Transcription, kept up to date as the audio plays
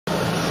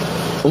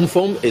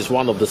Mfum is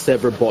one of the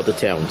several border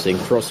towns in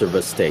Cross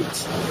River State.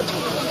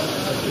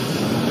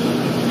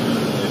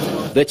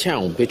 The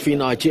town between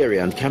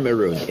Nigeria and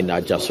Cameroon in the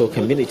Ajaso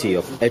community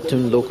of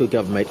Etun local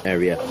government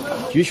area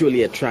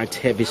usually attracts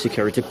heavy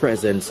security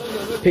presence,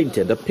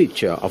 painted a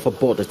picture of a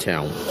border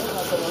town.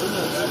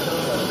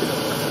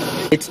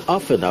 It's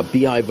often a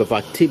beehive of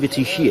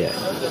activity here,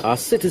 as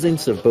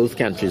citizens of both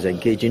countries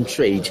engage in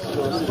trade.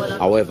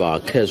 However, a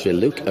cursory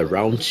look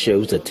around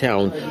shows a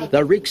town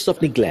that reeks of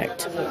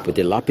neglect, with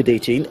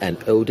dilapidating and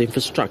old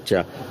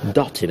infrastructure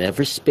dotting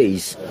every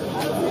space.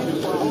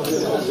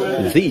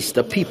 These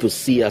the people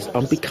see as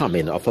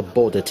unbecoming of a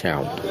border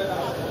town.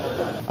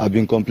 I've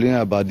been complaining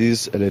about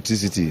this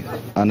electricity,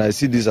 and I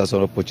see this as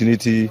an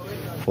opportunity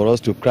for us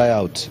to cry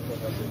out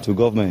to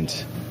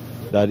government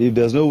that if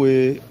there's no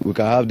way we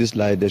can have this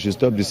light, they should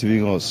stop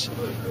deceiving us.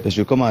 They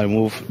should come and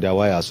remove their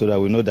wires so that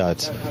we know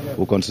that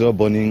we'll consider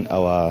burning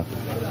our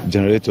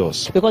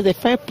generators. Because the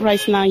fair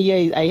price now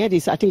here, I heard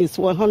I think it's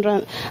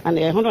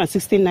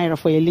 116 naira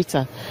for a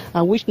litre,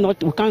 which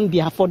we can't be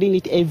affording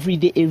it every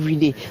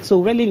day. So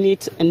we really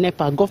need a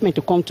NEPA government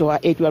to come to our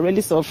aid. We are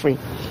really suffering.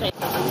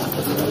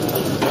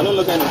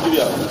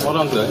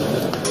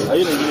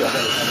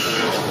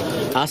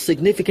 As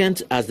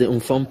significant as the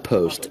Mfum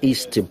post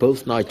is to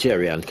both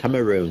Nigeria and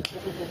Cameroon,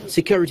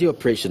 security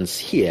operations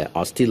here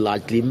are still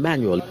largely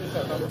manual.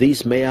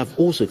 These may have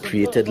also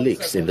created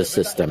leaks in the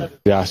system.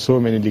 There are so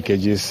many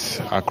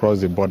leakages across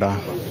the border,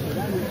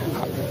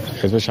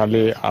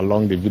 especially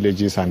along the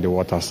villages and the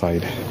water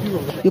side.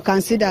 You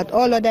can see that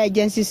all other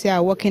agencies here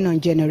are working on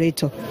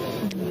generator.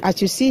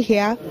 As you see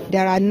here,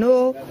 there are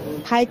no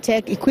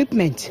high-tech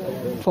equipment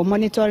for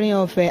monitoring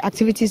of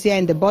activities here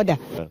in the border.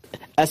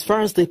 As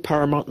far as the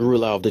paramount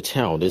ruler of the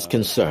town is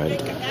concerned,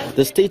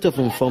 the state of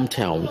Mfum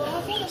town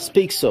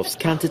speaks of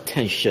scant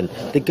attention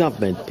the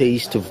government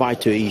pays to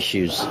vital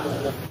issues.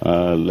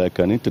 Like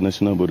an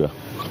international border,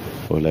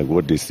 or like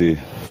what they say,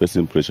 first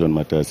impression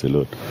matters a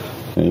lot.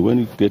 And when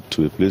you get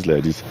to a place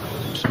like this,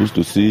 you're supposed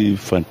to see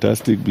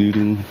fantastic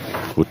buildings,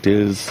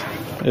 hotels,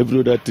 every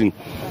other thing.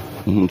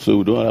 So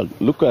we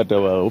don't look at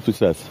our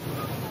officers.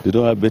 They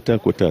don't have better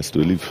quarters to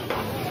live,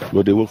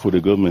 but they work for the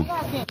government.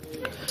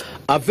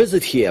 A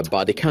visit here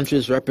by the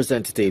country's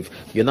representative,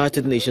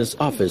 United Nations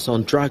Office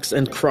on Drugs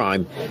and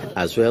Crime,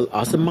 as well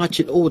as a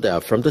marching order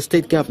from the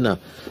state governor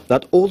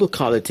that all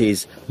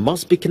localities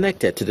must be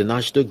connected to the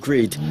national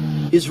grid,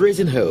 is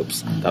raising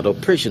hopes that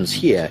operations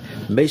here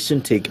may soon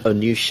take a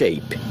new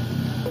shape.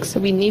 So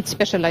we need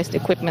specialized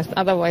equipment,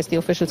 otherwise the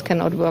officials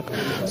cannot work.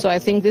 So I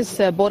think this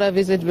border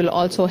visit will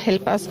also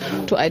help us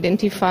to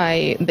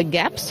identify the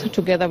gaps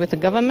together with the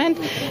government,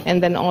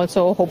 and then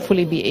also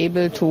hopefully be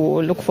able to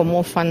look for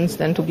more funds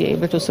than to be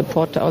able to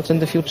support also in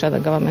the future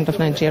the government of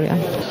Nigeria.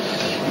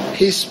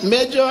 His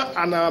major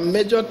and our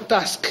major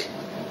task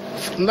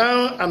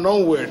now and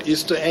onward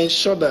is to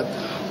ensure that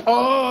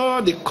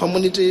all the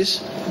communities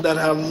that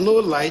have no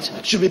light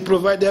should be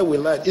provided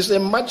with light. It's a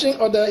marching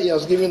order he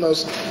has given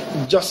us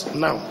just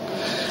now.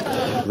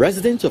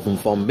 Residents of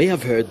Mfum may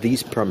have heard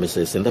these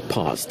promises in the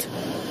past,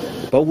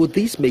 but would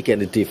these make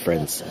any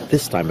difference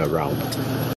this time around?